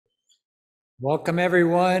Welcome,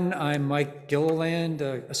 everyone. I'm Mike Gilliland,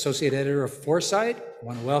 Associate Editor of Foresight. I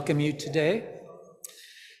want to welcome you today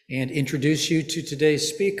and introduce you to today's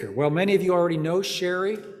speaker. Well, many of you already know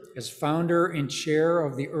Shari as founder and chair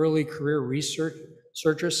of the Early Career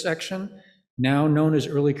Researchers section, now known as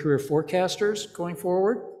Early Career Forecasters going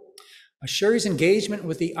forward. Shari's engagement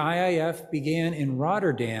with the IIF began in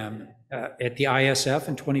Rotterdam at the ISF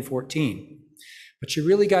in 2014. But she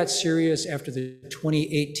really got serious after the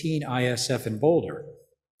 2018 ISF in Boulder.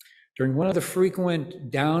 During one of the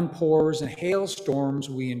frequent downpours and hailstorms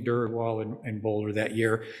we endured while in Boulder that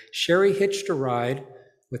year, Shari hitched a ride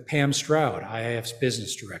with Pam Stroud, IIF's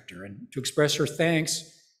business director. And to express her thanks,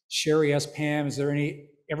 Shari asked Pam, is there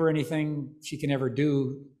ever anything she can ever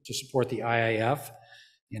do to support the IIF?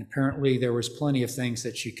 And apparently there was plenty of things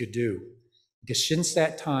that she could do. Because since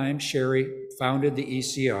that time, Shari founded the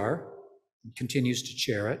ECR, and continues to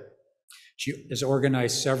chair it. She has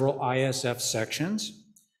organized several ISF sections.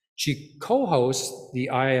 She co-hosts the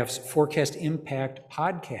IIF's Forecast Impact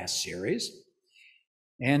podcast series.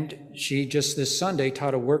 And she just this Sunday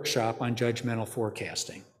taught a workshop on judgmental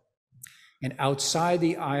forecasting. And outside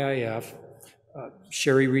the IIF,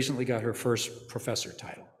 Shari recently got her first professor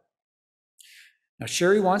title. Now,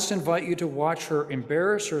 Shari wants to invite you to watch her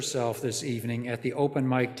embarrass herself this evening at the Open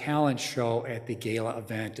Mic Talent Show at the gala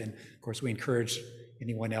event. And of course, we encourage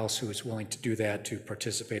anyone else who is willing to do that to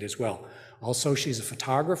participate as well. Also, she's a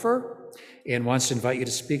photographer and wants to invite you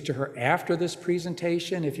to speak to her after this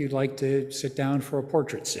presentation if you'd like to sit down for a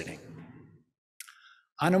portrait sitting.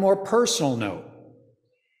 On a more personal note,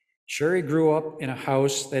 Shari grew up in a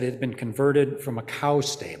house that had been converted from a cow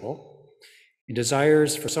stable and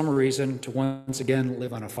desires, for some reason, to once again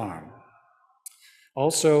live on a farm.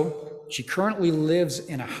 Also, she currently lives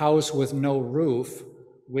in a house with no roof,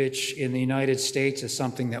 which in the United States is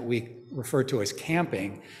something that we refer to as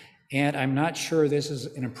camping, and I'm not sure this is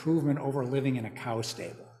an improvement over living in a cow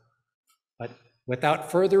stable. But without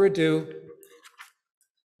further ado,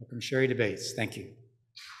 welcome Shari De Baets. Thank you.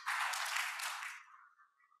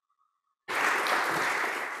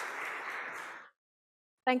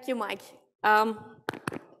 Thank you, Mike.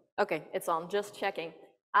 Okay, it's on, just checking.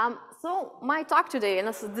 So my talk today, and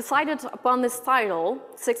I decided upon this title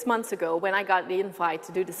 6 months ago when I got the invite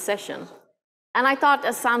to do this session. And I thought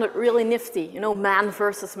it sounded really nifty, you know, man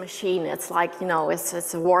versus machine. It's like, you know,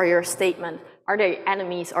 it's a warrior statement. Are they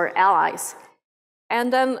enemies or allies?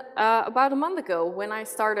 And then about a month ago, when I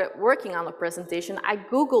started working on the presentation, I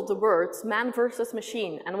Googled the words man versus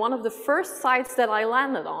machine. And one of the first sites that I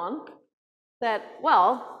landed on said,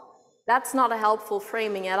 well, that's not a helpful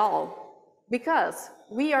framing at all, because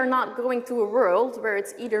we are not going to a world where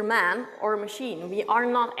it's either man or machine. We are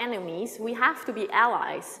not enemies, we have to be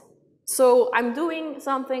allies. So I'm doing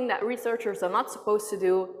something that researchers are not supposed to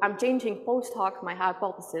do. I'm changing post hoc my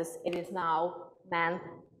hypothesis. It is now man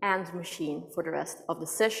and machine for the rest of the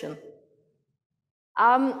session.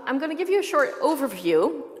 I'm going to give you a short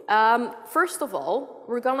overview. First of all,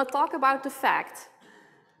 we're going to talk about the fact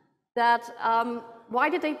that why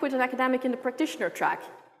did they put an academic in the practitioner track?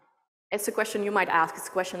 It's a question you might ask. It's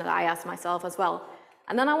a question that I asked myself as well.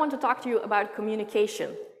 And then I want to talk to you about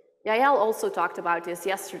communication. Yael also talked about this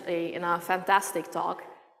yesterday in a fantastic talk.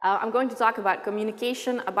 I'm going to talk about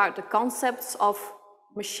communication, about the concepts of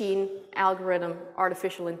machine, algorithm,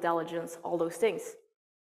 artificial intelligence, all those things.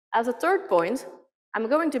 As a third point, I'm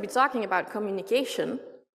going to be talking about communication.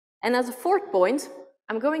 And as a fourth point,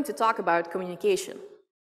 I'm going to talk about communication.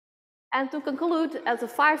 And to conclude, as a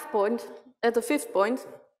fifth point,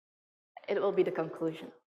 it will be the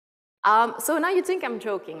conclusion. So now you think I'm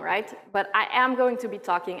joking, right? But I am going to be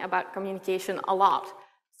talking about communication a lot.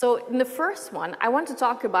 So in the first one, I want to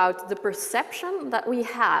talk about the perception that we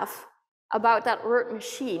have about that word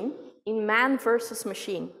machine in man versus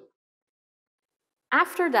machine.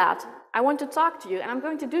 After that, I want to talk to you, and I'm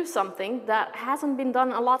going to do something that hasn't been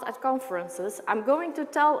done a lot at conferences. I'm going to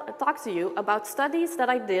talk to you about studies that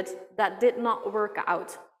I did that did not work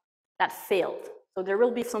out, that failed. So there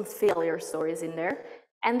will be some failure stories in there,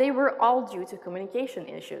 and they were all due to communication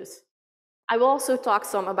issues. I will also talk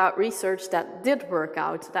some about research that did work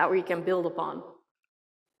out that we can build upon.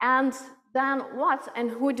 And then what and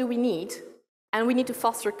who do we need? And we need to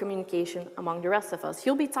foster communication among the rest of us.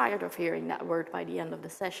 You'll be tired of hearing that word by the end of the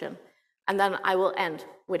session. And then I will end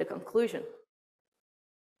with a conclusion.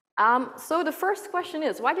 So the first question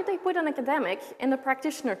is, why did they put an academic in the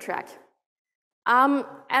practitioner track?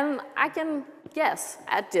 And I can guess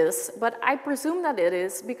at this, but I presume that it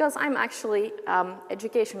is because I'm actually,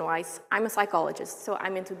 education-wise, I'm a psychologist, so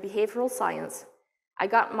I'm into behavioral science. I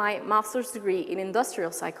got my master's degree in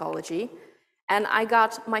industrial psychology, And I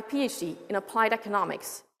got my PhD in applied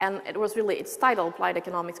economics. And it was really, its title, applied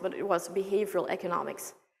economics, but it was behavioral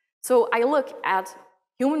economics. So I look at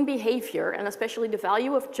human behavior, and especially the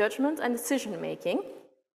value of judgment and decision-making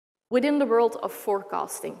within the world of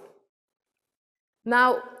forecasting. Now,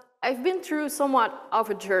 I've been through somewhat of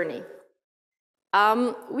a journey.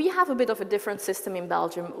 We have a bit of a different system in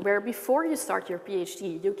Belgium, where before you start your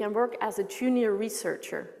PhD, you can work as a junior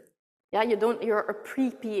researcher. Yeah, you're a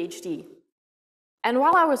pre-PhD. And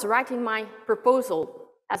while I was writing my proposal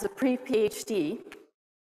as a pre-PhD,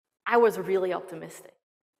 I was really optimistic.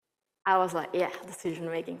 I was like, yeah,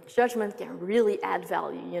 decision-making. Judgment can really add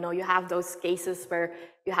value. You know, you have those cases where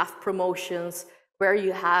you have promotions, where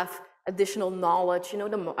you have additional knowledge. You know,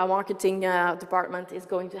 the marketing department is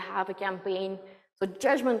going to have a campaign. So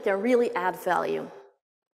judgment can really add value.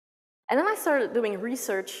 And then I started doing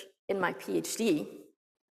research in my PhD.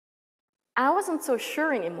 And I wasn't so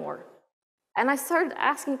sure anymore. And I started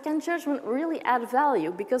asking, can judgment really add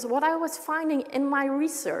value? Because what I was finding in my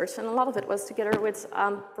research, and a lot of it was together with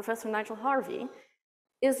Professor Nigel Harvey,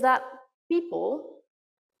 is that people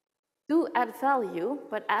do add value,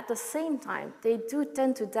 but at the same time, they do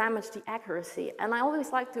tend to damage the accuracy. And I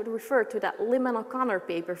always like to refer to that Lim and O'Connor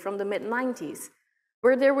paper from the mid-90s,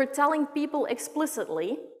 where they were telling people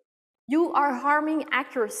explicitly, you are harming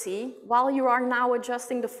accuracy while you are now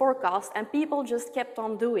adjusting the forecast, and people just kept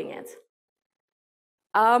on doing it.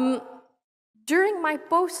 During my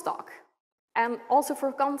postdoc, and also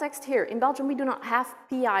for context here, in Belgium we do not have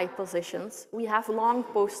PI positions, we have long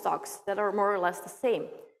postdocs that are more or less the same.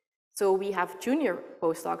 So we have junior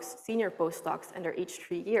postdocs, senior postdocs, and they're each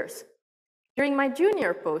 3 years. During my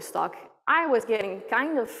junior postdoc, I was getting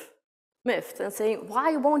kind of miffed and saying,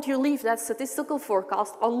 why won't you leave that statistical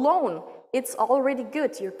forecast alone? It's already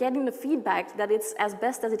good, you're getting the feedback that it's as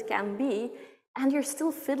best as it can be, and you're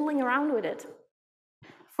still fiddling around with it.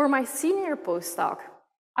 For my senior postdoc,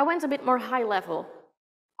 I went a bit more high level,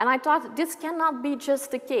 and I thought this cannot be just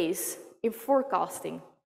the case in forecasting.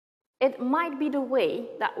 It might be the way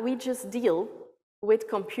that we just deal with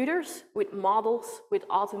computers, with models, with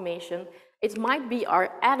automation. It might be our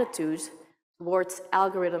attitude towards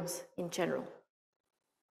algorithms in general.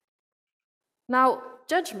 Now,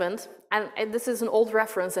 judgment, and this is an old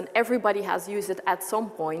reference and everybody has used it at some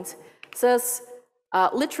point, says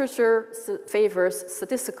literature favors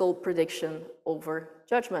statistical prediction over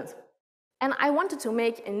judgment. And I wanted to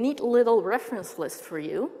make a neat little reference list for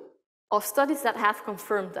you of studies that have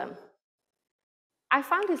confirmed them. I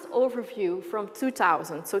found this overview from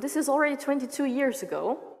 2000, so this is already 22 years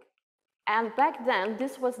ago, and back then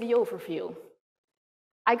this was the overview.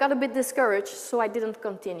 I got a bit discouraged, so I didn't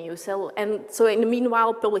continue. So in the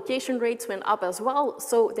meanwhile, publication rates went up as well,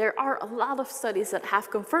 so there are a lot of studies that have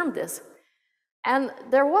confirmed this. And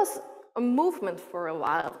there was a movement for a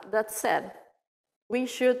while that said, we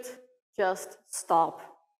should just stop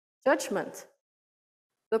judgment.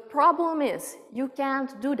 The problem is, you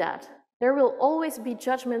can't do that. There will always be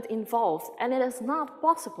judgment involved, and it is not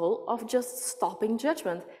possible of just stopping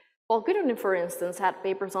judgment. Paul Goodwin, for instance, had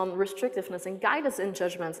papers on restrictiveness and guidance in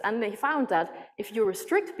judgments, and they found that if you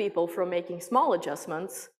restrict people from making small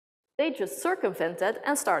adjustments, they just circumvent it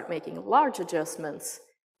and start making large adjustments,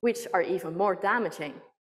 which are even more damaging.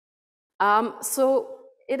 So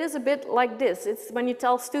it is a bit like this. It's when you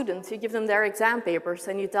tell students, you give them their exam papers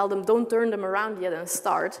and you tell them don't turn them around yet and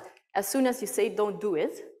start. As soon as you say don't do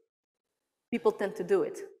it, people tend to do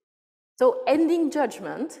it. So ending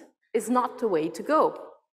judgment is not the way to go.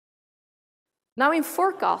 Now in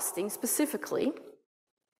forecasting specifically,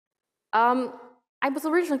 I was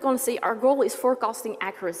originally going to say our goal is forecasting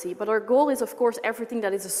accuracy, but our goal is, of course, everything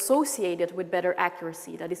that is associated with better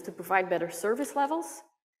accuracy. That is to provide better service levels,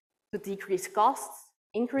 to decrease costs,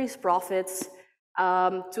 increase profits,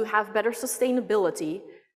 to have better sustainability.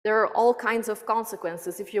 There are all kinds of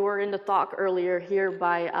consequences. If you were in the talk earlier here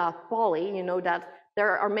by Polly, you know that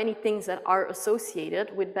there are many things that are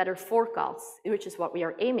associated with better forecasts, which is what we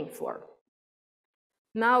are aiming for.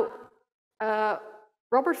 Now,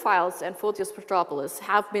 Robert Files and Fotios Petropoulos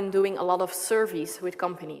have been doing a lot of surveys with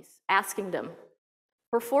companies, asking them,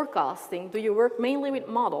 for forecasting, do you work mainly with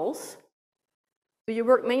models? Do you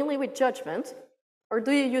work mainly with judgment? Or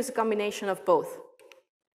do you use a combination of both?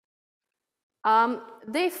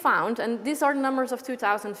 They found, and these are the numbers of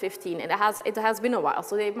 2015, it has been a while,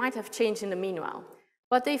 so they might have changed in the meanwhile,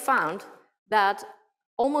 but they found that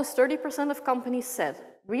almost 30% of companies said,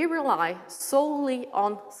 we rely solely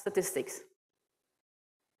on statistics.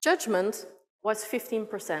 Judgment was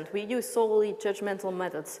 15%. We use solely judgmental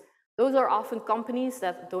methods. Those are often companies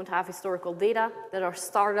that don't have historical data, that are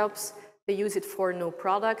startups, they use it for new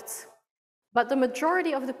products. But the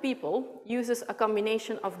majority of the people uses a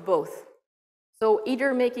combination of both. So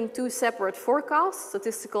either making two separate forecasts,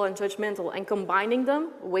 statistical and judgmental, and combining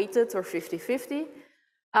them, weighted or 50-50.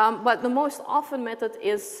 But the most often method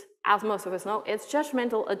is, as most of us know, it's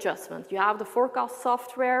judgmental adjustment. You have the forecast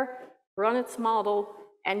software, run its model,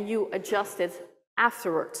 and you adjust it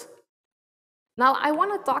afterwards. Now, I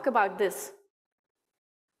want to talk about this.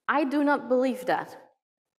 I do not believe that.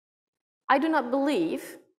 I do not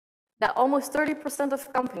believe that almost 30%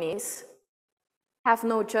 of companies have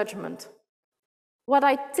no judgment. What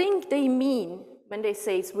I think they mean when they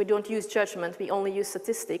say we don't use judgment, we only use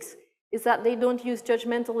statistics, is that they don't use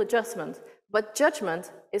judgmental adjustment. But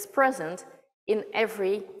judgment is present in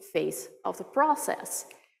every phase of the process.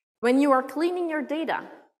 When you are cleaning your data,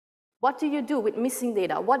 what do you do with missing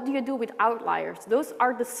data? What do you do with outliers? Those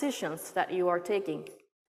are decisions that you are taking.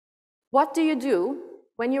 What do you do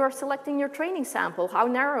when you are selecting your training sample? How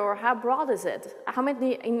narrow or how broad is it?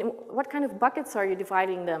 What kind of buckets are you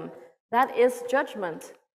dividing them? That is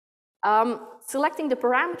judgment. Selecting the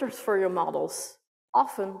parameters for your models,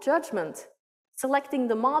 often judgment. Selecting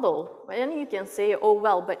the model, and you can say, oh,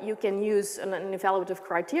 well, but you can use an evaluative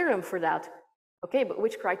criterion for that. Okay, but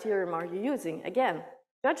which criterion are you using? Again,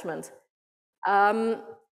 judgment. And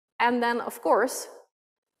then, of course,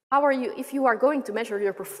 how are you, if you are going to measure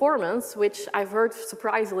your performance, which I've heard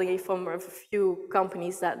surprisingly from a few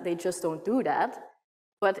companies that they just don't do that.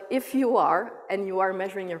 But if you are, and you are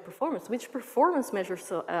measuring your performance, which performance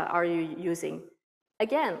measures are you using?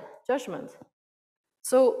 Again, judgment.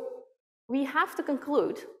 So we have to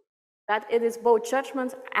conclude that it is both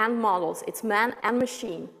judgment and models. It's man and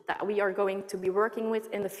machine that we are going to be working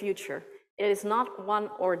with in the future. It is not one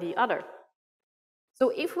or the other.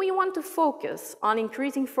 So if we want to focus on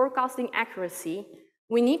increasing forecasting accuracy,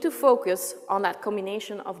 we need to focus on that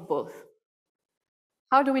combination of both.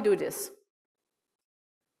 How do we do this?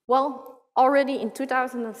 Well, already in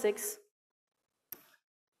 2006,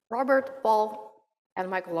 Robert, Paul, and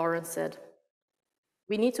Michael Lawrence said,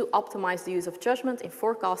 we need to optimize the use of judgment in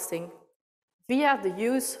forecasting via the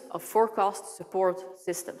use of forecast support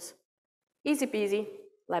systems. Easy peasy,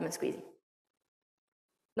 lemon squeezy.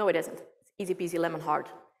 No, it isn't. It's easy peasy, lemon hard.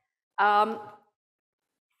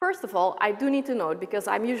 First of all, I do need to note, because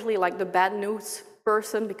I'm usually like the bad news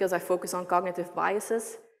person because I focus on cognitive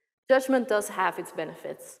biases, judgment does have its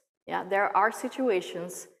benefits. Yeah, there are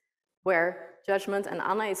situations where judgment, and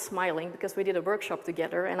Anna is smiling because we did a workshop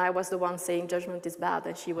together and I was the one saying judgment is bad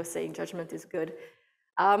and she was saying judgment is good.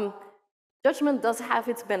 Judgment does have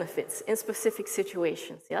its benefits in specific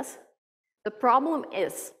situations, yes? The problem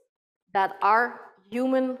is that our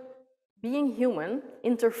being human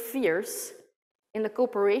interferes in the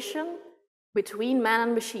cooperation between man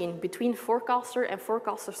and machine, between forecaster and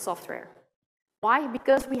forecaster software. Why?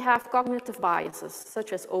 Because we have cognitive biases,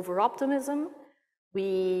 such as over-optimism.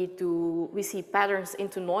 We see patterns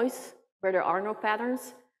into noise where there are no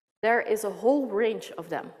patterns. There is a whole range of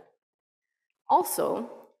them. Also,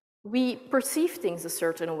 we perceive things a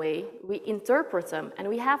certain way, we interpret them, and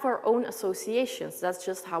we have our own associations. That's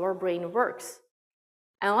just how our brain works.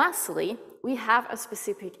 And lastly, we have a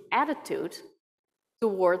specific attitude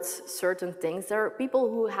towards certain things. There are people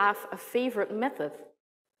who have a favorite method.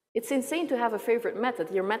 It's insane to have a favorite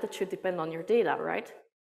method. Your method should depend on your data, right?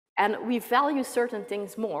 And we value certain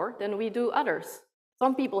things more than we do others.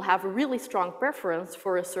 Some people have a really strong preference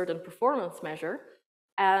for a certain performance measure,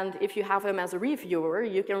 and if you have them as a reviewer,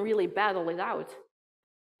 you can really battle it out.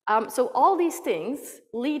 So all these things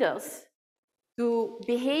lead us to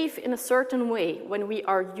behave in a certain way when we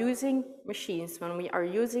are using machines, when we are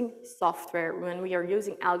using software, when we are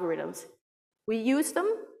using algorithms. We use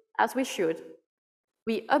them as we should.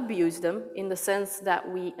 We abuse them in the sense that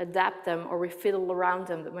we adapt them or we fiddle around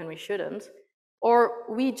them when we shouldn't, or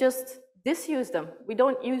we just disuse them. We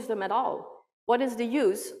don't use them at all. What is the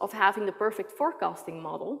use of having the perfect forecasting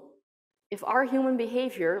model if our human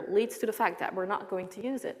behavior leads to the fact that we're not going to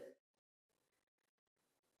use it?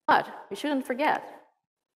 But we shouldn't forget,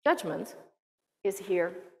 judgment is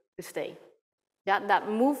here to stay. That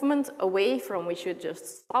movement away from we should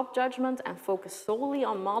just stop judgment and focus solely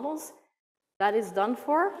on models, that is done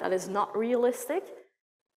for, that is not realistic.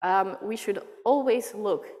 We should always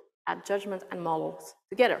look at judgment and models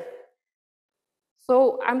together.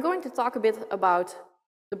 So I'm going to talk a bit about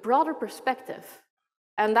the broader perspective.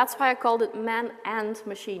 And that's why I called it man and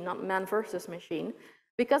machine, not man versus machine,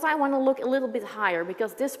 because I want to look a little bit higher,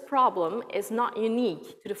 because this problem is not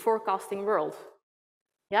unique to the forecasting world.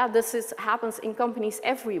 Yeah, happens in companies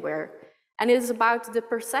everywhere. And it is about the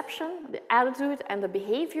perception, the attitude, and the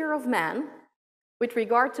behavior of man with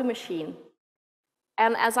regard to machine.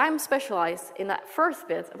 And as I'm specialized in that first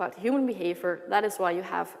bit about human behavior, that is why you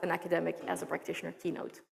have an academic as a practitioner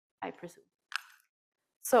keynote, I presume.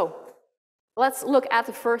 So let's look at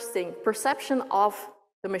the first thing, perception of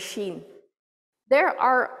the machine. There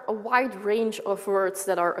are a wide range of words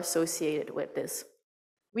that are associated with this.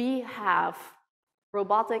 We have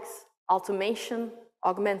robotics, automation,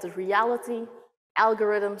 augmented reality,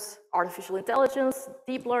 algorithms, artificial intelligence,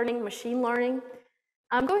 deep learning, machine learning.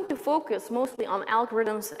 I'm going to focus mostly on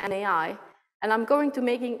algorithms and AI, and I'm going to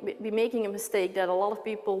be making a mistake that a lot of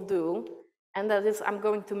people do, and that is I'm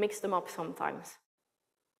going to mix them up sometimes.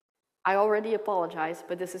 I already apologize,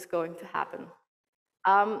 but this is going to happen.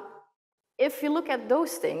 If you look at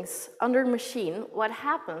those things under machine, what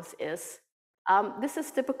happens is, this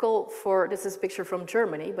is typical for, this is a picture from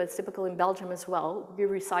Germany, but it's typical in Belgium as well. We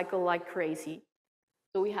recycle like crazy.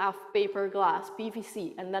 So we have paper, glass,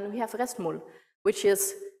 PVC, and then we have restmüll, which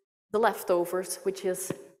is the leftovers, which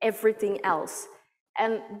is everything else.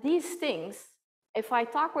 And these things, if I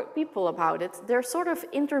talk with people about it, they're sort of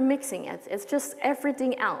intermixing it. It's just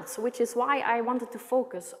everything else, which is why I wanted to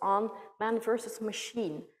focus on man versus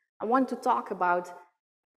machine. I want to talk about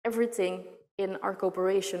everything in our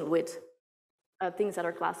cooperation with things that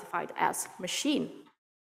are classified as machine.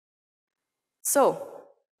 So,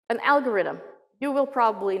 an algorithm, you will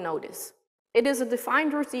probably know this. It is a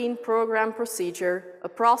defined routine, program, procedure, a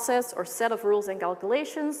process or set of rules and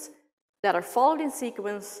calculations that are followed in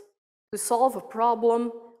sequence to solve a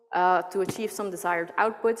problem, to achieve some desired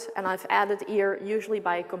output. And I've added here, usually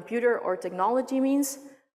by computer or technology means.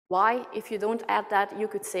 Why? If you don't add that, you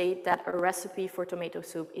could say that a recipe for tomato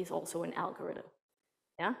soup is also an algorithm.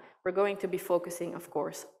 Yeah? We're going to be focusing, of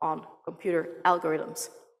course, on computer algorithms.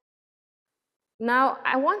 Now,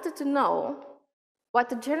 I wanted to know what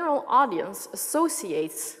the general audience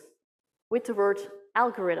associates with the word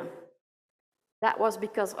algorithm. That was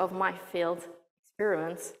because of my failed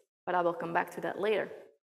experiments, but I will come back to that later.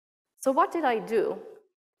 So what did I do?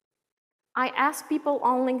 I asked people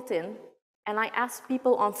on LinkedIn and I asked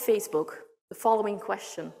people on Facebook the following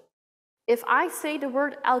question. If I say the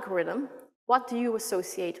word algorithm, what do you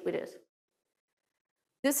associate with it?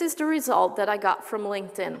 This is the result that I got from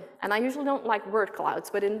LinkedIn. And I usually don't like word clouds,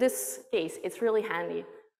 but in this case, it's really handy.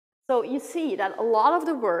 So you see that a lot of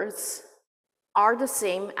the words are the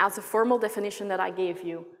same as the formal definition that I gave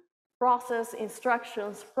you. Process,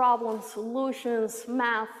 instructions, problems, solutions,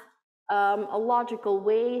 math, a logical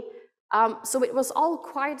way. So it was all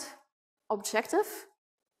quite objective,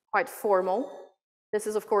 quite formal. This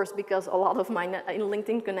is, of course, because a lot of my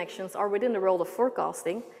LinkedIn connections are within the world of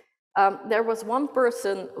forecasting. There was one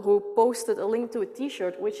person who posted a link to a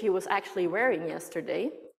t-shirt which he was actually wearing yesterday.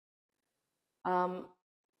 That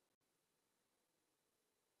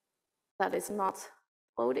is not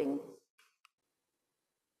loading.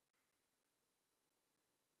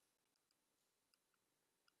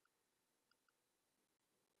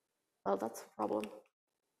 Well, that's a problem.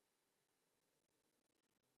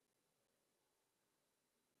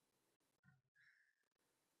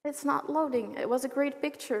 It's not loading. It was a great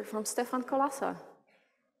picture from Stefan Kolassa.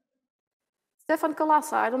 Stefan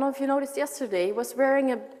Kolassa, I don't know if you noticed yesterday, was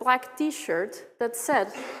wearing a black t-shirt that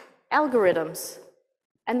said algorithms.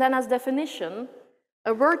 And then as definition,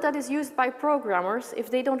 a word that is used by programmers if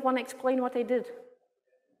they don't want to explain what they did.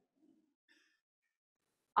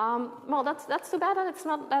 Well, that's too bad that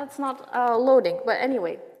it's not loading. But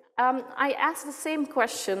anyway, I asked the same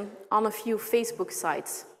question on a few Facebook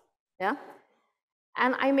sites. Yeah?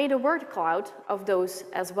 And I made a word cloud of those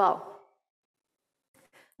as well.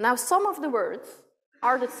 Now, some of the words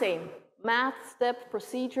are the same. Math, step,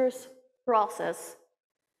 procedures, process.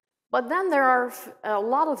 But then there are a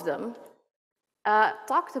lot of them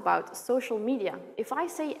talked about social media. If I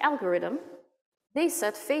say algorithm, they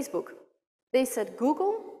said Facebook, they said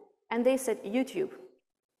Google, and they said YouTube.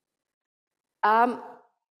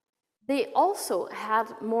 They also had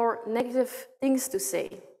more negative things to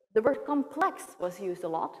say. The word complex was used a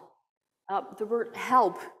lot. The word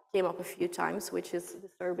help came up a few times, which is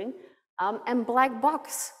disturbing, and black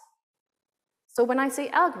box. So when I say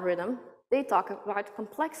algorithm, they talk about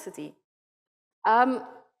complexity.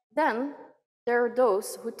 Then there are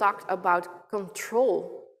those who talked about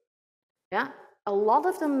control. Yeah, a lot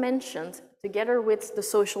of them mentioned, together with the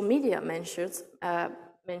social media mentions,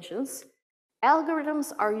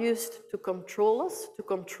 algorithms are used to control us, to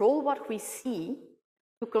control what we see,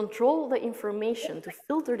 to control the information, to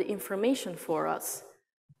filter the information for us.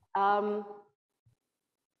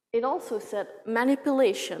 It also said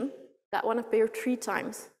manipulation. That one appeared 3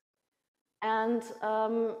 times. And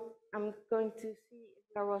I'm going to see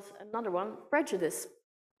if there was another one, prejudice.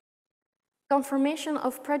 Confirmation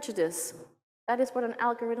of prejudice. That is what an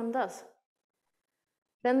algorithm does.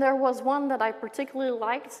 Then there was one that I particularly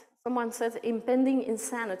liked. Someone said impending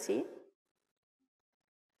insanity.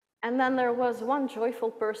 And then there was one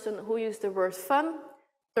joyful person who used the word fun,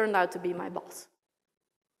 turned out to be my boss.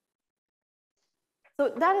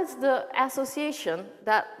 So that is the association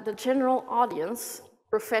that the general audience,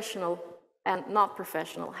 professional and not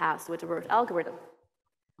professional, has with the word algorithm.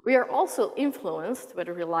 We are also influenced,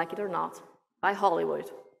 whether we like it or not, by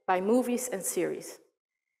Hollywood, by movies and series.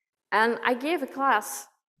 And I gave a class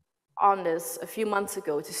on this a few months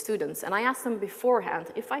ago to students, and I asked them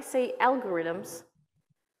beforehand, if I say algorithms,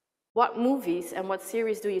 what movies and what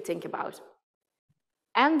series do you think about?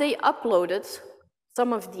 And they uploaded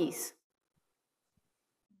some of these.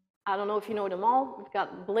 I don't know if you know them all. We've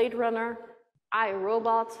got Blade Runner, I,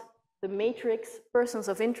 Robot, The Matrix, Persons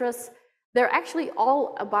of Interest. They're actually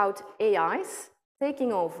all about AIs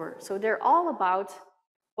taking over. So they're all about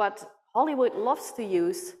what Hollywood loves to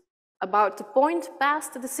use, about the point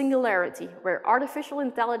past the singularity, where artificial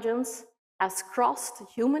intelligence has crossed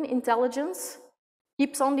human intelligence,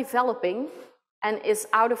 keeps on developing, and is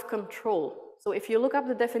out of control. So if you look up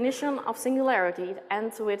the definition of singularity, it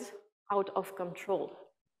ends with out of control.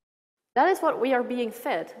 That is what we are being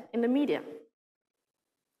fed in the media.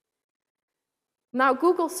 Now,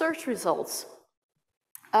 Google search results.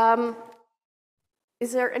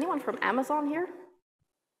 Is there anyone from Amazon here?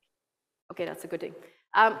 Okay, that's a good thing.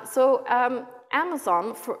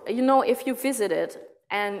 Amazon, if you visit it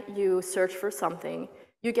and you search for something,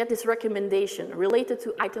 you get this recommendation related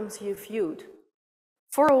to items you viewed.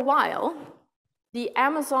 For a while, the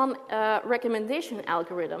Amazon recommendation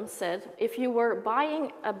algorithm said if you were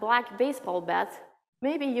buying a black baseball bat,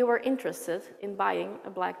 maybe you were interested in buying a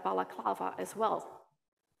black balaclava as well.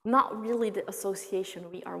 Not really the association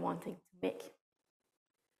we are wanting to make.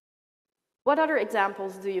 What other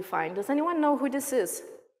examples do you find? Does anyone know who this is?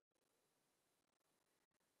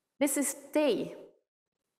 This is Tay.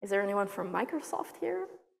 Is there anyone from Microsoft here?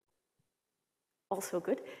 Also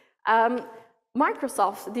good.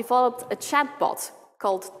 Microsoft developed a chatbot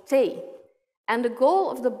called Tay. And the goal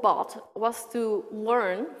of the bot was to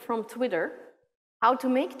learn from Twitter how to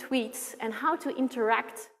make tweets and how to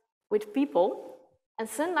interact with people and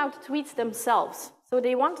send out tweets themselves. So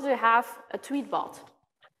they wanted to have a tweet bot.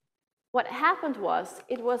 What happened was,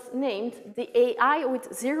 it was named the AI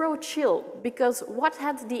with zero chill, because what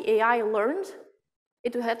had the AI learned?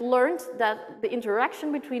 It had learned that the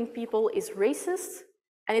interaction between people is racist,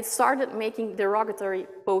 and it started making derogatory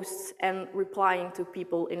posts and replying to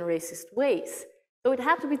people in racist ways. So it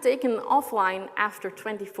had to be taken offline after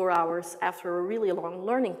 24 hours, after a really long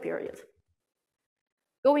learning period.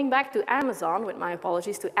 Going back to Amazon, with my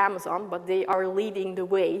apologies to Amazon, but they are leading the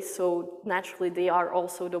way, so naturally they are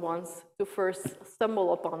also the ones to first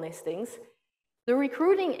stumble upon these things. The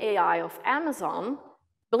recruiting AI of Amazon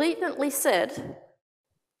blatantly said,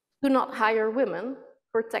 do not hire women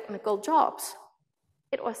for technical jobs.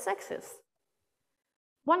 It was sexist.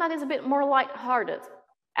 One that is a bit more lighthearted,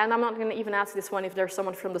 and I'm not going to even ask this one if there's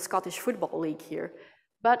someone from the Scottish Football League here,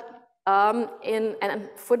 but and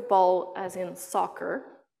football as in soccer,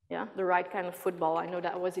 yeah, the right kind of football. I know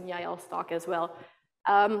that was in Yael's talk as well.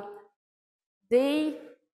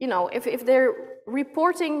 If they're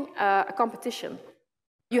reporting a competition,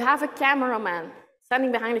 you have a cameraman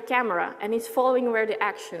standing behind the camera and he's following where the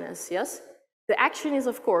action is, yes? The action is,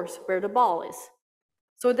 of course, where the ball is.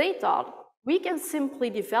 So they thought, we can simply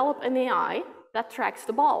develop an AI that tracks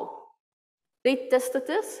the ball. They tested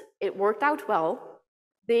this, it worked out well.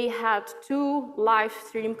 They had 2 live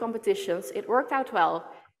stream competitions, it worked out well.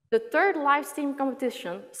 The 3rd live stream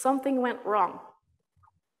competition, something went wrong.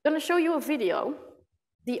 I'm going to show you a video.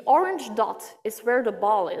 The orange dot is where the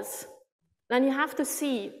ball is. Then you have to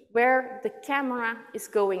see where the camera is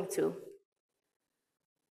going to.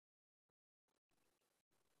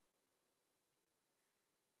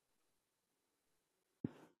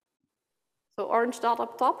 So orange dot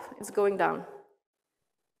up top is going down.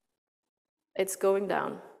 It's going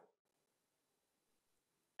down.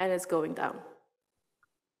 And it's going down.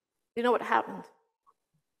 You know what happened?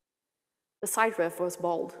 The side ref was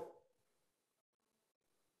bald.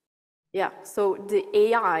 Yeah, so the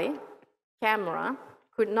AI camera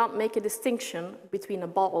could not make a distinction between a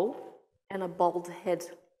ball and a bald head.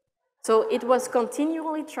 So it was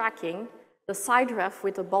continually tracking the side ref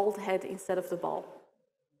with a bald head instead of the ball.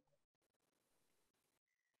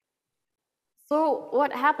 So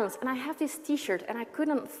what happens, and I have this t-shirt and I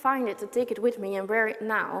couldn't find it to take it with me and wear it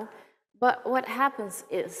now, but what happens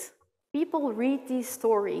is people read these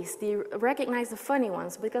stories, they recognize the funny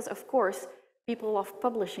ones because of course People love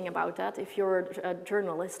publishing about that. If you're a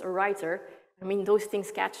journalist or writer, I mean, those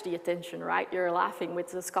things catch the attention, right? You're laughing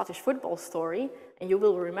with the Scottish football story, and you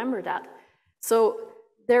will remember that. So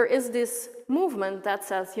there is this movement that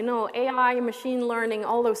says, you know, AI, machine learning,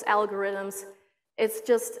 all those algorithms, it's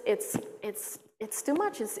just, it's too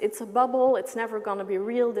much. It's a bubble. It's never going to be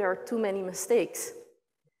real. There are too many mistakes.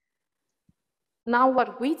 Now,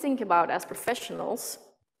 what we think about as professionals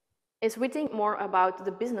is we think more about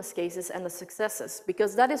the business cases and the successes,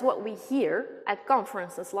 because that is what we hear at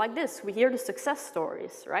conferences like this. We hear the success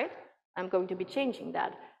stories, right? I'm going to be changing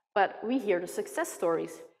that. But we hear the success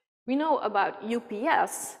stories. We know about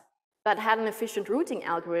UPS that had an efficient routing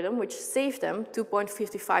algorithm which saved them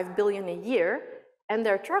 2.55 billion a year, and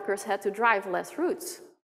their truckers had to drive less routes.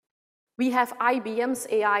 We have IBM's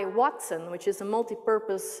AI Watson, which is a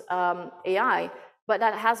multi-purpose AI, but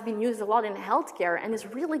that has been used a lot in healthcare and is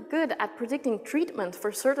really good at predicting treatment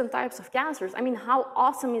for certain types of cancers. I mean, how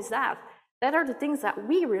awesome is that? That are the things that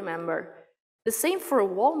we remember. The same for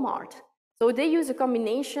Walmart. So they use a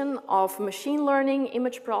combination of machine learning,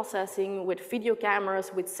 image processing, with video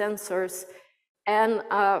cameras, with sensors. And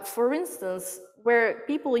for instance, where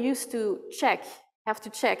people used to have to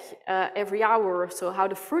check every hour or so how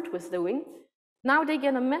the fruit was doing, now they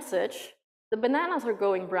get a message, the bananas are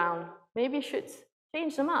going brown, maybe you should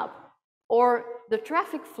change them up. Or the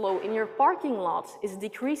traffic flow in your parking lot is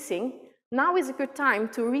decreasing, now is a good time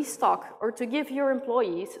to restock or to give your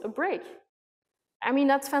employees a break. I mean,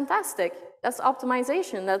 that's fantastic. That's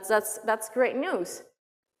optimization, that's great news.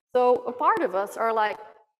 So a part of us are like,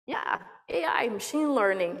 yeah, AI, machine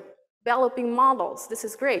learning, developing models, this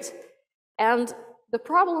is great. And the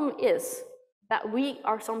problem is that we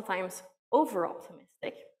are sometimes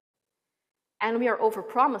over-optimistic and we are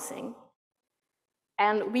over-promising,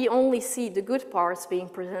 and we only see the good parts being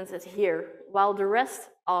presented here, while the rest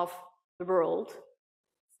of the world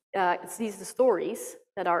sees the stories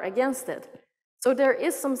that are against it. So there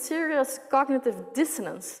is some serious cognitive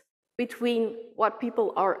dissonance between what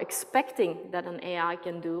people are expecting that an AI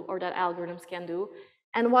can do or that algorithms can do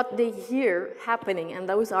and what they hear happening. And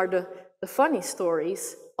those are the funny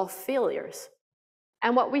stories of failures.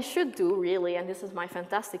 And what we should do really, and this is my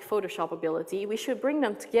fantastic Photoshop ability, we should bring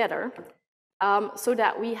them together so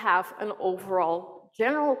that we have an overall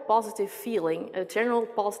general positive feeling, a general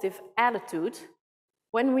positive attitude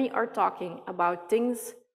when we are talking about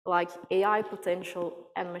things like AI potential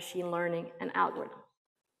and machine learning and algorithms.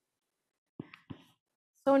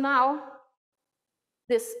 So now,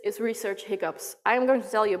 this is research hiccups. I am going to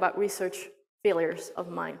tell you about research failures of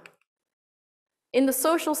mine. In the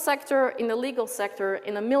social sector, in the legal sector,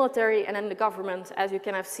 in the military, and in the government, as you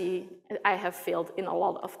can have seen, I have failed in a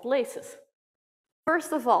lot of places.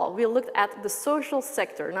 First of all, we looked at the social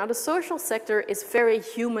sector. Now, the social sector is very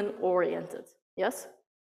human-oriented, yes?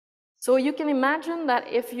 So you can imagine that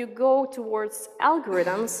if you go towards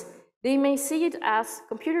algorithms, they may see it as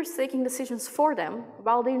computers taking decisions for them,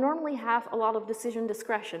 while they normally have a lot of decision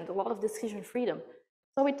discretion, a lot of decision freedom.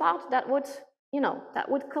 So we thought that would, that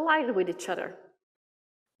would collide with each other.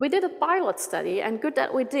 We did a pilot study, and good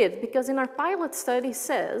that we did, because in our pilot study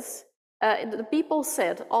says, the people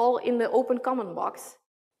said, all in the open comment box,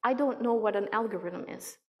 I don't know what an algorithm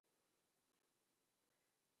is.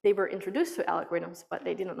 They were introduced to algorithms, but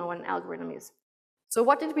they didn't know what an algorithm is. So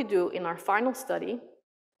what did we do in our final study?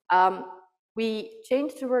 We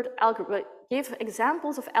changed the word algorithm, gave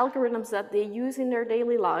examples of algorithms that they use in their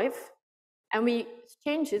daily life, and we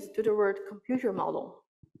changed it to the word computer model.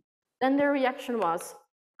 Then their reaction was,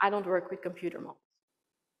 I don't work with computer models.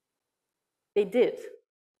 They did,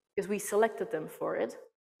 because we selected them for it,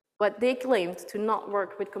 but they claimed to not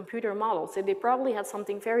work with computer models. So they probably had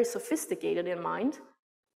something very sophisticated in mind,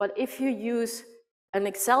 but if you use an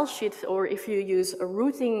Excel sheet or if you use a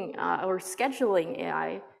routing or scheduling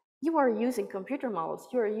AI, you are using computer models,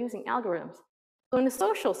 you are using algorithms. So in the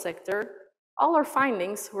social sector, all our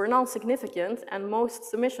findings were non-significant and most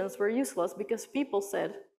submissions were useless because people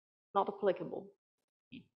said, not applicable.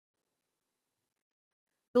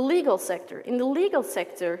 The legal sector. In the legal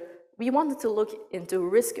sector, we wanted to look into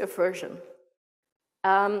risk aversion.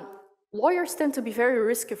 Lawyers tend to be very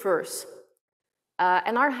risk averse.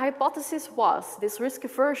 And our hypothesis was this risk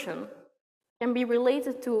aversion can be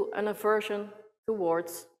related to an aversion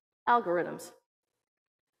towards algorithms.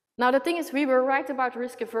 Now, the thing is, we were right about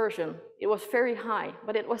risk aversion. It was very high,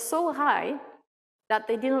 but it was so high that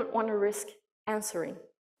they didn't want to risk answering.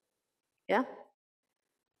 Yeah?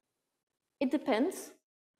 It depends.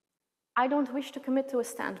 I don't wish to commit to a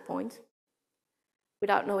standpoint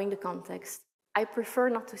without knowing the context. I prefer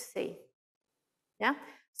not to say. Yeah?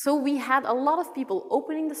 So we had a lot of people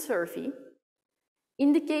opening the survey,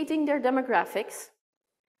 indicating their demographics,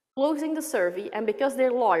 closing the survey, and because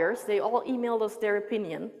they're lawyers, they all emailed us their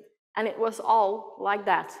opinion, and it was all like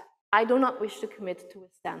that. I do not wish to commit to a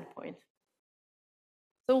standpoint.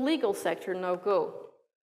 So legal sector, no go.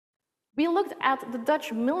 We looked at the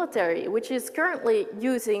Dutch military, which is currently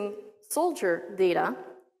using soldier data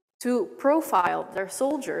to profile their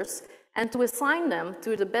soldiers and to assign them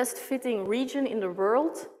to the best fitting region in the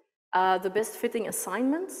world, the best fitting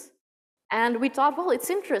assignments. And we thought, well, it's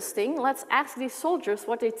interesting, let's ask these soldiers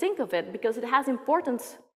what they think of it, because it has important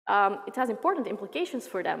implications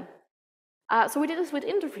for them. So we did this with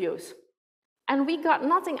interviews, and we got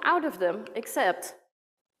nothing out of them except,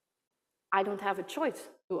 I don't have a choice,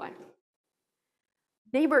 do I?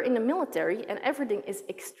 They were in the military, and everything is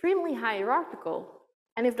extremely hierarchical.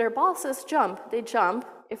 And if their bosses jump, they jump.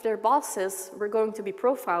 If their boss says, we're going to be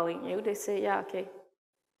profiling you, they say, yeah, okay.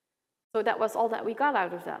 So that was all that we got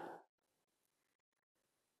out of that.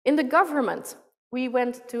 In the government, we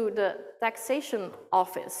went to the taxation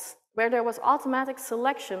office, where there was automatic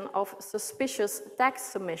selection of suspicious tax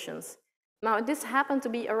submissions. Now, this happened to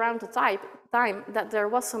be around the time that there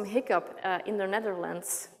was some hiccup in the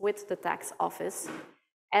Netherlands with the tax office.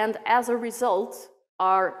 And as a result,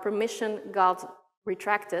 our permission got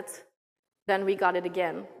retracted, then we got it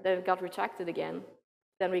again, then it got retracted again,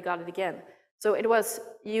 then we got it again. So it was,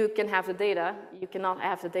 you can have the data, you cannot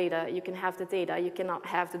have the data, you can have the data, you cannot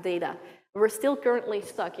have the data. We're still currently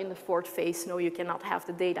stuck in the fourth phase, no, you cannot have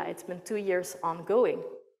the data. It's been 2 years ongoing.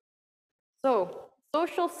 So,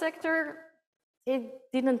 social sector, they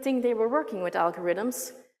didn't think they were working with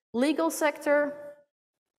algorithms. Legal sector,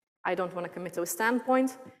 I don't want to commit to a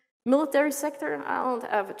standpoint. Military sector, I don't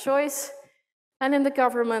have a choice. And in the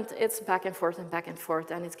government, it's back and forth,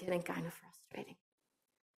 and it's getting kind of frustrating.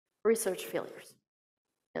 Research failures,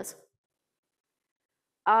 yes.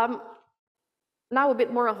 Now a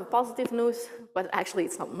bit more of a positive news, but actually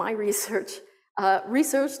it's not my research.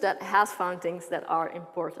 Research that has found things that are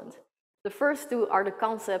important. The first two are the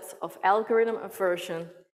concepts of algorithm aversion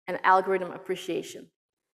and algorithm appreciation.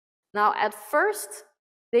 Now, at first,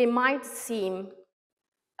 they might seem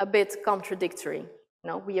a bit contradictory. You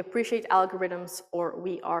know, we appreciate algorithms or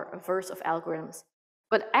we are averse of algorithms.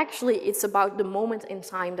 But actually, it's about the moment in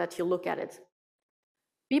time that you look at it.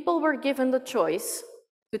 People were given the choice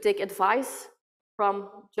to take advice from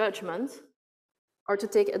judgment or to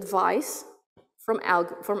take advice from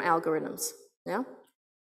algorithms. Yeah?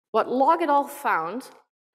 What Log et al. Found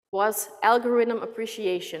was algorithm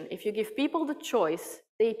appreciation. If you give people the choice,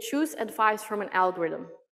 they choose advice from an algorithm.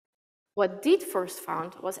 What Deet first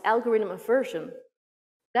found was algorithm aversion.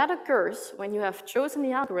 That occurs when you have chosen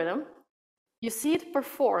the algorithm, you see it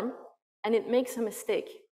perform, and it makes a mistake.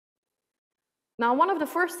 Now, one of the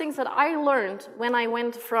first things that I learned when I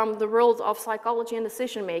went from the world of psychology and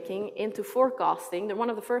decision-making into forecasting, one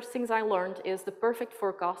of the first things I learned is the perfect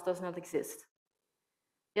forecast does not exist.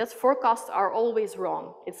 Yes, forecasts are always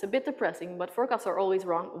wrong. It's a bit depressing, but forecasts are always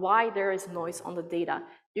wrong. Why? There is noise on the data.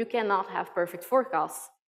 You cannot have perfect forecasts.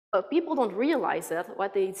 But people don't realize that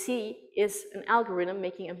what they see is an algorithm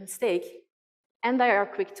making a mistake, and they are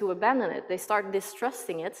quick to abandon it. They start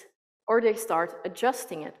distrusting it, or they start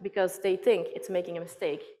adjusting it because they think it's making a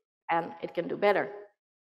mistake and it can do better.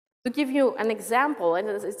 To give you an example, and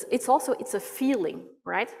it's a feeling,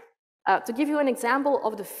 right? To give you an example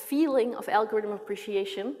of the feeling of algorithm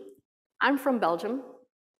appreciation, I'm from Belgium,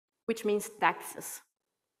 which means taxes.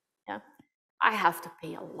 Yeah? I have to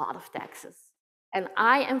pay a lot of taxes. And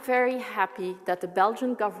I am very happy that the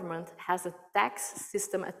Belgian government has a tax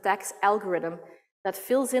system, a tax algorithm that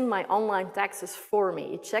fills in my online taxes for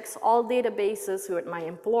me. It checks all databases with my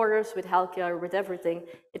employers, with healthcare, with everything.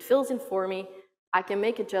 It fills in for me. I can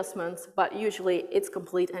make adjustments, but usually it's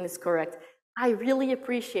complete and it's correct. I really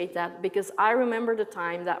appreciate that because I remember the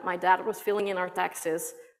time that my dad was filling in our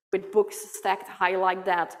taxes with books stacked high like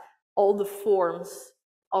that, all the forms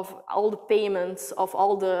of all the payments of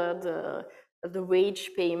all the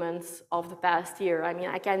wage payments of the past year. I mean,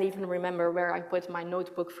 I can't even remember where I put my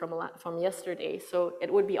notebook from yesterday, so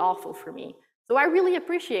it would be awful for me. So I really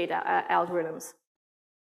appreciate algorithms.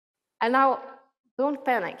 And now, don't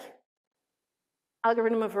panic.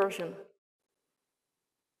 Algorithm aversion.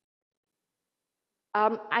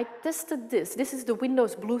 I tested this. This is the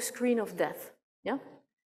Windows blue screen of death. Yeah?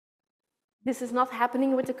 This is not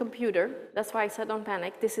happening with the computer. That's why I said don't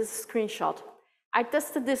panic. This is a screenshot. I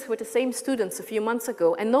tested this with the same students a few months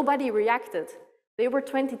ago, and nobody reacted. They were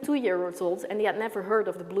 22 years old, and they had never heard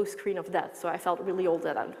of the blue screen of death, so I felt really old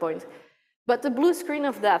at that point. But the blue screen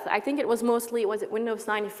of death, I think it was mostly, was it Windows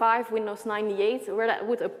 95, Windows 98, where that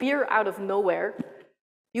would appear out of nowhere.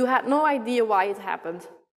 You had no idea why it happened.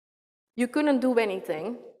 You couldn't do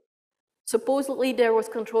anything. Supposedly there was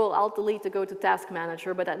Control-Alt-Delete to go to Task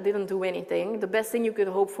Manager, but that didn't do anything. The best thing you could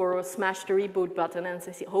hope for was smash the reboot button and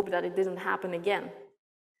hope that it didn't happen again.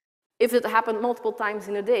 If it happened multiple times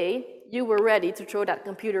in a day, you were ready to throw that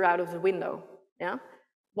computer out of the window. Yeah?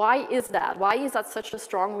 Why is that? Why is that such a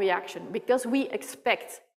strong reaction? Because we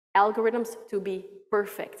expect algorithms to be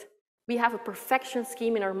perfect. We have a perfection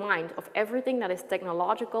scheme in our mind of everything that is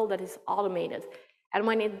technological, that is automated. And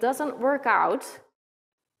when it doesn't work out,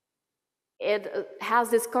 it has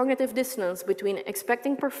this cognitive dissonance between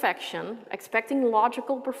expecting perfection, expecting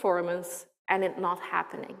logical performance, and it not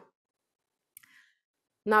happening.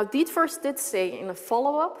 Now, Dietfors did say in a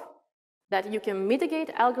follow-up that you can mitigate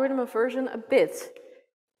algorithm aversion a bit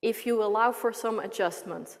if you allow for some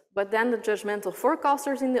adjustment. But then the judgmental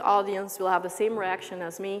forecasters in the audience will have the same reaction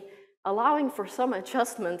as me. Allowing for some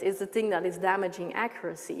adjustment is the thing that is damaging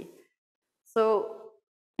accuracy. So,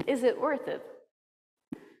 is it worth it?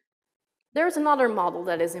 There's another model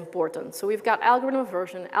that is important. So we've got algorithm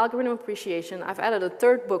aversion, algorithm appreciation. I've added a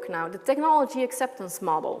third book now, the technology acceptance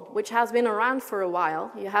model, which has been around for a while.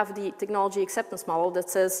 You have the technology acceptance model that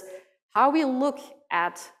says how we look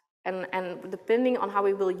at, and depending on how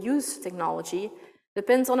we will use technology,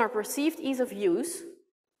 depends on our perceived ease of use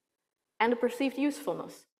and the perceived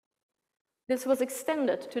usefulness. This was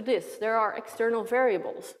extended to this. There are external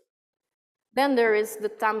variables. Then there is the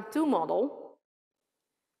TAM2 model,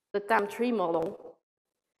 the TAM3 model.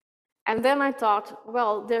 And then I thought,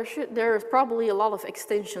 well, there is probably a lot of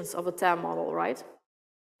extensions of a TAM model, right?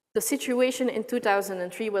 The situation in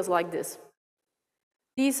 2003 was like this.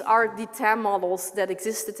 These are the TAM models that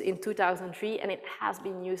existed in 2003, and it has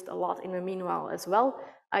been used a lot in the meanwhile as well.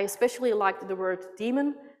 I especially liked the word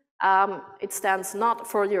demon. It stands not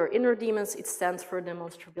for your inner demons, it stands for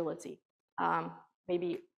demonstrability.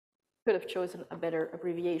 Maybe could have chosen a better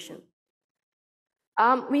abbreviation.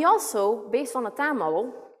 We also, based on a TAM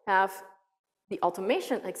model, have the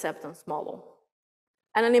automation acceptance model.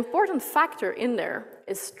 And an important factor in there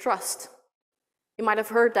is trust. You might have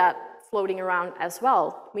heard that floating around as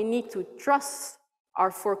well. We need to trust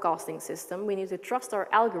our forecasting system. We need to trust our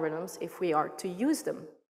algorithms if we are to use them.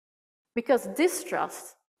 Because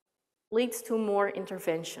distrust leads to more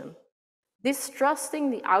intervention. Distrusting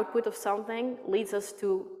the output of something leads us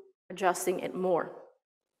to adjusting it more.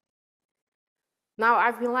 Now,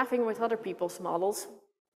 I've been laughing with other people's models.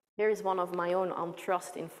 Here is one of my own on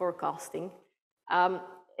trust in forecasting.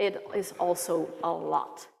 It is also a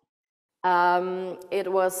lot.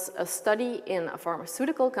 It was a study in a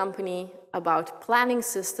pharmaceutical company about planning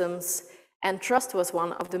systems, and trust was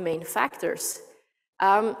one of the main factors.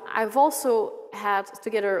 I've also had,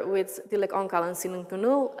 together with Dilek Onkal and Sinan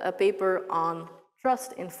Kunul, a paper on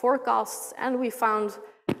trust in forecasts, and we found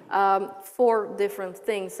 4 different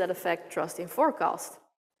things that affect trust in forecast.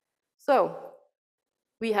 So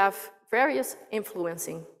we have various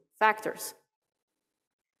influencing factors.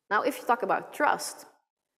 Now, if you talk about trust,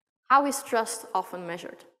 how is trust often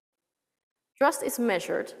measured? Trust is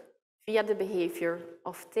measured via the behavior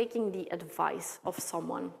of taking the advice of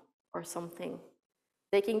someone or something.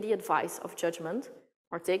 Taking the advice of judgment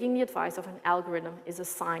or taking the advice of an algorithm is a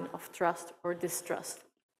sign of trust or distrust.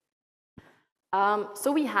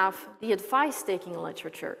 So we have the advice-taking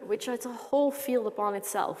literature, which is a whole field upon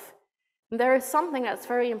itself. And there is something that's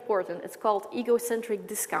very important. It's called egocentric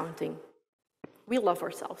discounting. We love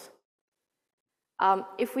ourselves.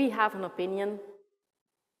 If we have an opinion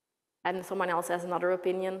and someone else has another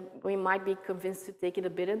opinion, we might be convinced to take it a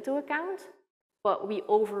bit into account, but we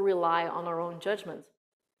over-rely on our own judgment.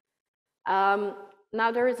 Now,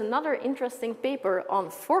 there is another interesting paper on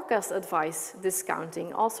forecast advice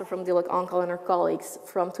discounting, also from Dilek Onkal and her colleagues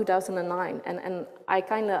from 2009, and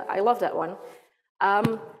I love that one.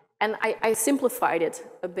 And I simplified it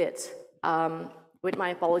a bit, with my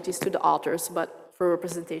apologies to the authors, but for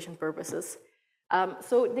representation purposes.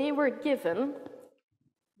 So they were given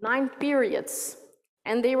 9 periods,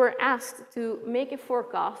 and they were asked to make a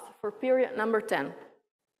forecast for period number 10.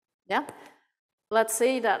 Yeah? Let's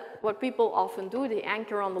say that what people often do, they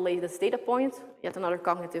anchor on the latest data point, yet another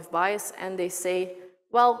cognitive bias, and they say,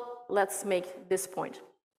 well, let's make this point.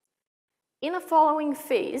 In a following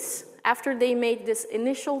phase, after they made this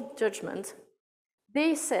initial judgment,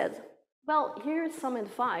 they said, well, here's some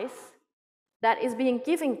advice that is being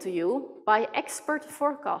given to you by expert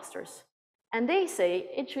forecasters. And they say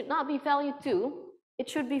it should not be value 2, it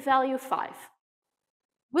should be value 5.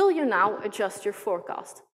 Will you now adjust your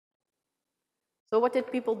forecast? So what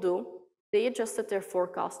did people do? They adjusted their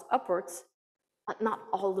forecast upwards, but not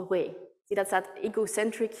all the way. See, that's that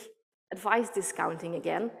egocentric advice discounting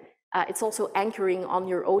again. It's also anchoring on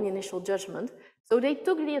your own initial judgment. So they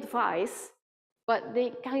took the advice, but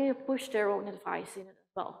they kind of pushed their own advice in it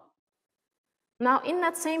as well. Now, in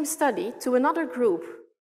that same study, to another group,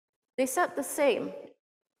 they said the same.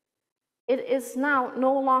 It is now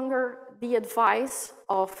no longer the advice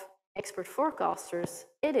of expert forecasters,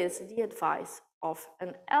 it is the advice of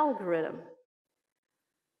an algorithm.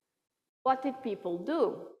 What did people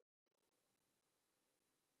do?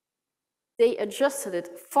 They adjusted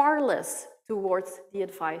it far less towards the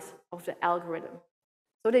advice of the algorithm.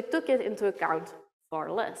 So they took it into account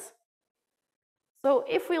far less. So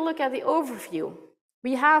if we look at the overview,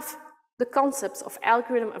 we have the concepts of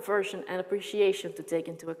algorithm aversion and appreciation to take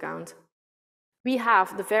into account. We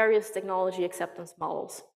have the various technology acceptance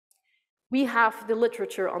models. We have the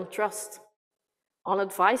literature on trust, on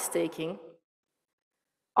advice taking,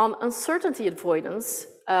 on uncertainty avoidance.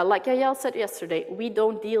 Like Yael said yesterday, we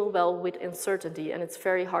don't deal well with uncertainty and it's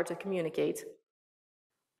very hard to communicate.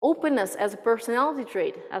 Openness as a personality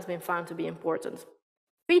trait has been found to be important.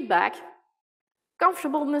 Feedback,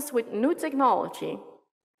 comfortableness with new technology,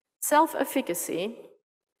 self-efficacy,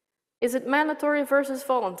 is it mandatory versus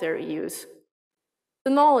voluntary use?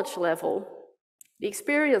 The knowledge level, the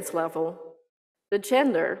experience level, the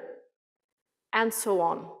gender, and so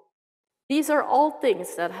on. These are all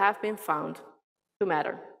things that have been found to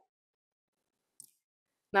matter.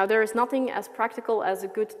 Now, there is nothing as practical as a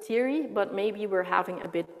good theory, but maybe we're having a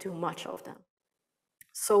bit too much of them.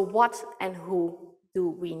 So what and who do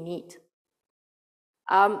we need?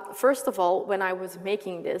 First of all, when I was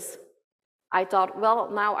making this, I thought, well,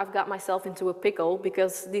 now I've got myself into a pickle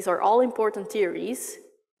because these are all important theories.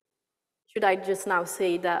 Should I just now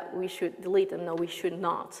say that we should delete them? No, we should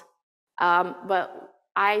not. But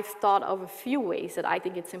I've thought of a few ways that I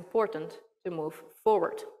think it's important to move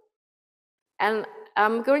forward. And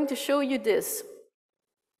I'm going to show you this.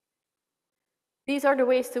 These are the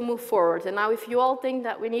ways to move forward. And now if you all think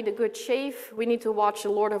that we need a good shave, we need to watch the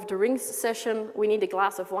Lord of the Rings session, we need a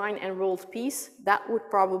glass of wine and rolled peas, that would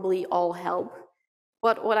probably all help.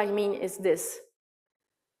 But what I mean is this.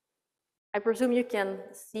 I presume you can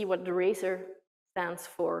see what the razor stands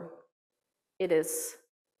for. It is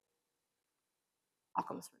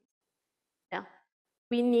Occam's razor. Yeah.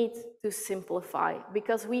 We need to simplify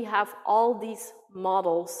because we have all these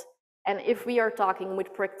models, and if we are talking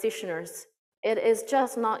with practitioners, it is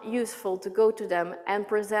just not useful to go to them and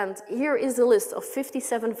present, here is a list of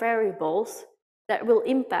 57 variables that will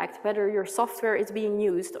impact whether your software is being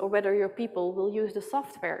used or whether your people will use the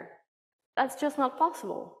software. That's just not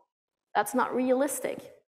possible. That's not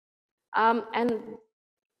realistic. And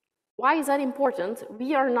why is that important?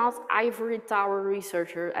 We are not ivory tower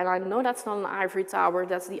researcher, and I know that's not an ivory tower,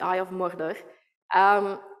 that's the Eye of Mordor.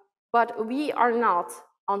 But we are not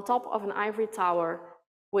on top of an ivory tower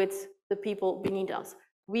with the people beneath us.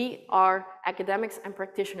 We are academics and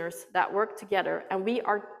practitioners that work together, and we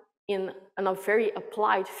are in a very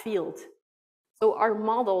applied field. So our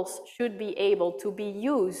models should be able to be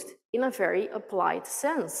used in a very applied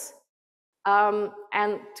sense.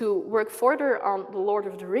 And to work further on the Lord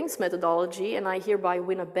of the Rings methodology, and I hereby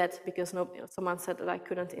win a bet because someone said that I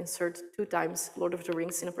couldn't insert 2 times Lord of the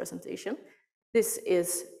Rings in a presentation. This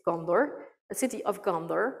is Gondor, the city of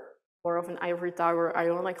Gondor, or of an ivory tower,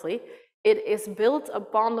 ironically. It is built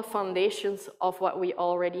upon the foundations of what we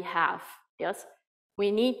already have, yes? We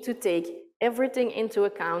need to take everything into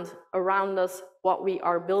account around us, what we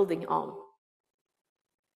are building on.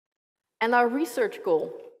 And our research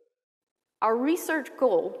goal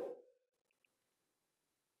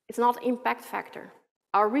is not impact factor.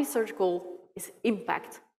 Our research goal is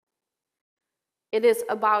impact. It is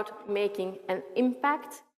about making an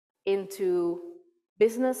impact into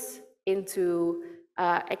business, into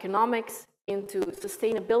economics, into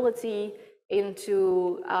sustainability,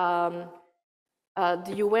 into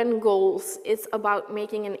the UN goals. It's about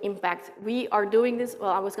making an impact. We are doing this,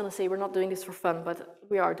 well, I was going to say we're not doing this for fun, but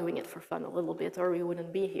we are doing it for fun a little bit, or we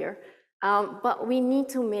wouldn't be here. But we need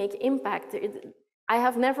to make impact. I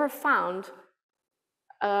have never found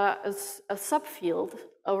a subfield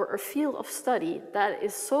or a field of study that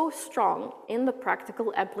is so strong in the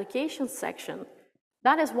practical application section.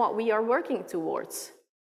 That is what we are working towards.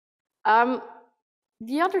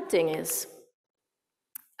 The other thing is,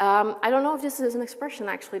 I don't know if this is an expression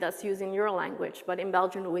actually that's used in your language, but in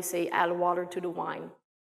Belgium we say add water to the wine.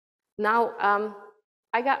 Now,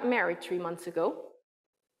 I got married 3 months ago.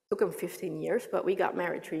 Took him 15 years, but we got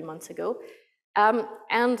married 3 months ago.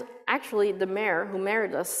 And actually the mayor who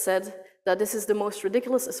married us said that this is the most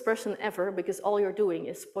ridiculous expression ever because all you're doing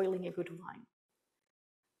is spoiling a good wine.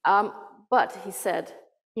 But he said,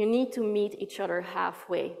 You need to meet each other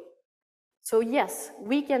halfway. So yes,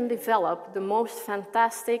 we can develop the most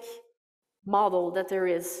fantastic model that there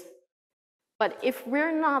is. But if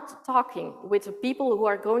we're not talking with the people who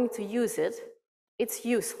are going to use it, it's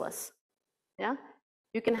useless. Yeah?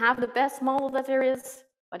 You can have the best model that there is,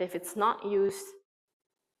 but if it's not used,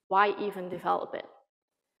 why even develop it?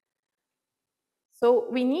 So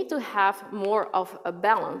we need to have more of a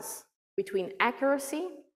balance between accuracy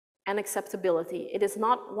and acceptability. It is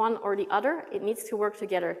not one or the other, it needs to work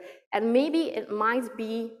together. And maybe it might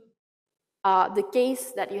be the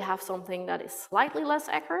case that you have something that is slightly less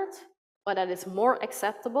accurate, but that is more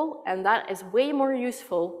acceptable, and that is way more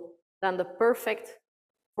useful than the perfect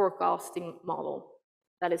forecasting model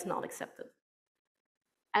that is not accepted.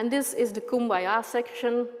 And this is the Kumbaya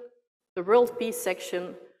section, the world peace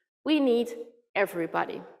section. We need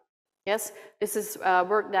everybody. Yes, this is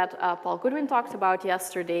work that Paul Goodwin talked about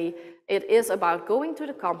yesterday. It is about going to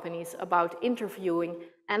the companies, about interviewing,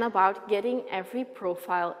 and about getting every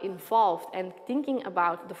profile involved and thinking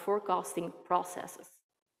about the forecasting processes.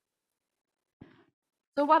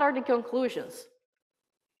 So what are the conclusions?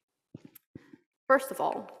 First of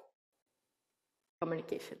all,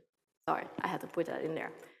 communication. Sorry, I had to put that in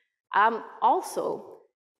there. Also,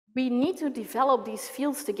 we need to develop these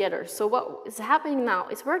fields together. So what is happening now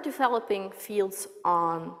is we're developing fields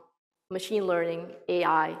on machine learning,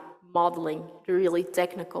 AI, modeling, the really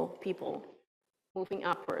technical people moving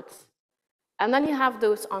upwards. And then you have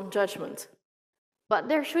those on judgment. But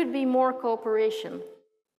there should be more cooperation.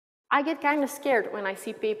 I get kind of scared when I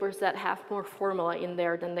see papers that have more formula in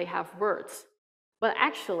there than they have words. But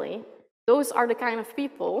actually, those are the kind of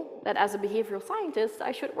people that as a behavioral scientist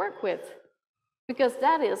I should work with. Because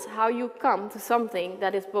that is how you come to something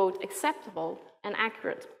that is both acceptable and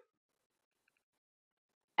accurate.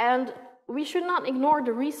 And we should not ignore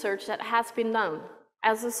the research that has been done.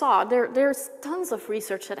 As I saw, there's tons of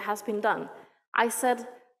research that has been done. I said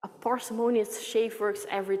a parsimonious shave works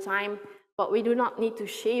every time, but we do not need to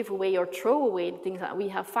shave away or throw away the things that we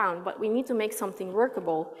have found, but we need to make something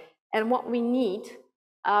workable. And what we need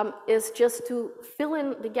is just to fill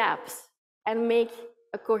in the gaps and make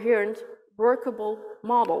a coherent, workable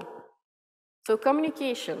model. So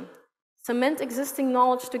communication, cement existing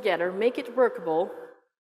knowledge together, make it workable,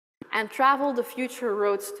 and travel the future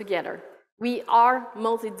roads together. We are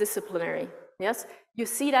multidisciplinary, yes? You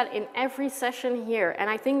see that in every session here, and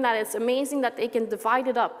I think that it's amazing that they can divide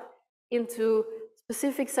it up into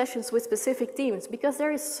specific sessions with specific teams, because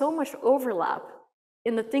there is so much overlap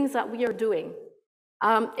in the things that we are doing.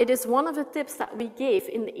 It is one of the tips that we gave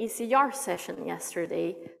in the ECR session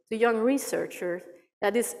yesterday to young researchers,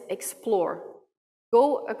 that is explore.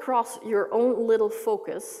 Go across your own little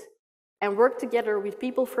focus and work together with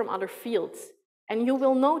people from other fields. And you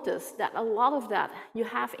will notice that a lot of that you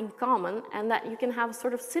have in common, and that you can have a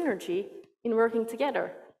sort of synergy in working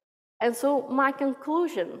together. And so my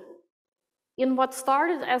conclusion, in what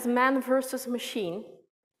started as man versus machine,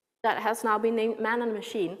 that has now been named man and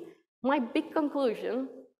machine, my big conclusion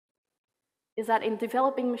is that in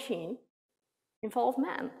developing machine, involve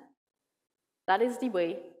man. That is the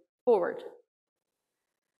way forward.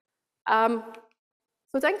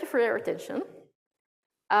 So thank you for your attention.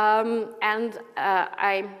 I'm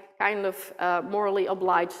kind of morally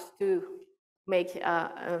obliged to make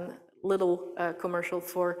a little commercial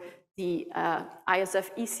for the ISF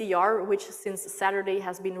ECR, which since Saturday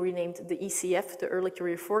has been renamed the ECF, the Early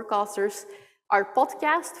Career Forecasters. Our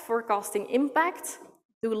podcast, Forecasting Impact,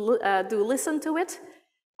 do listen to it.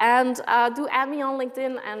 And do add me on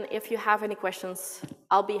LinkedIn, and if you have any questions,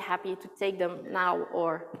 I'll be happy to take them now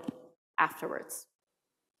or afterwards.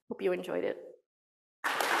 Hope you enjoyed it.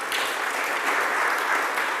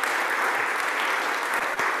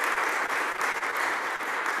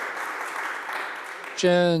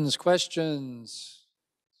 Questions?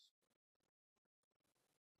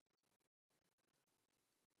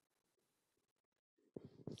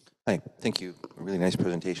 Hi, thank you. A really nice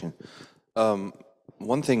presentation.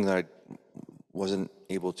 One thing that I wasn't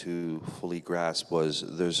able to fully grasp was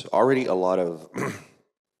there's already a lot of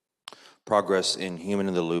progress in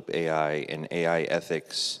human-in-the-loop AI and AI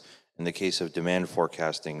ethics. In the case of demand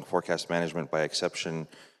forecasting, forecast management by exception,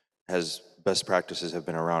 has best practices have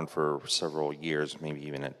been around for several years, maybe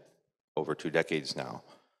even over 2 decades now.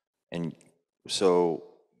 And so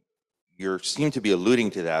you seem to be alluding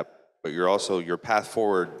to that, but your path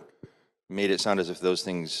forward made it sound as if those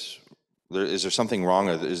things, is there something wrong?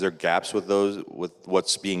 Is there gaps with those, with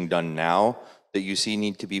what's being done now that you see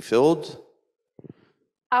need to be filled?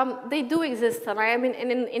 They do exist, and I am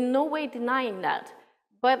in no way denying that.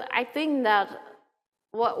 But I think that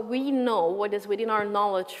what we know, what is within our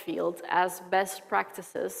knowledge field as best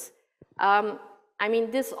practices, I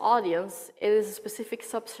mean, this audience is a specific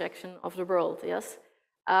subsection of the world, yes?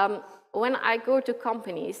 When I go to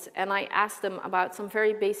companies and I ask them about some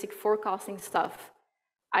very basic forecasting stuff,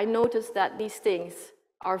 I notice that these things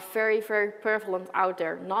are very, very prevalent out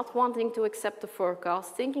there, not wanting to accept the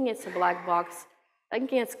forecast, thinking it's a black box,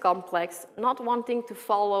 thinking it's complex, not wanting to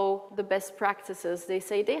follow the best practices. They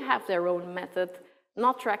say they have their own method,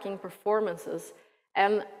 not tracking performances.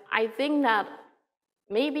 And I think that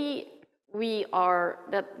maybe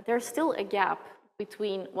that there's still a gap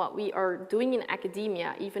between what we are doing in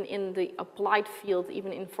academia, even in the applied field,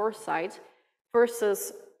 even in foresight,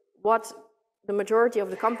 versus what the majority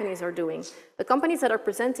of the companies are doing. The companies that are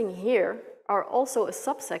presenting here are also a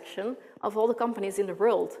subsection of all the companies in the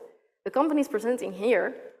world. The companies presenting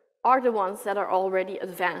here are the ones that are already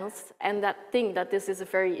advanced and that think that this is a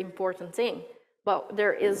very important thing. But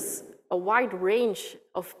there is a wide range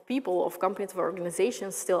of people, of companies, of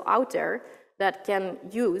organizations still out there that can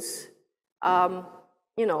use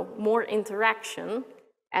more interaction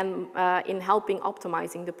and in helping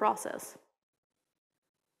optimizing the process.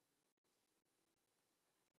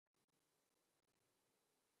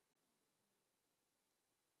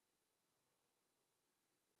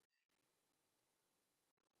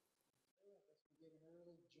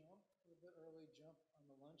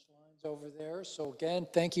 Over there. So again,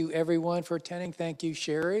 thank you everyone for attending. Thank you,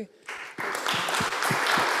 Shari.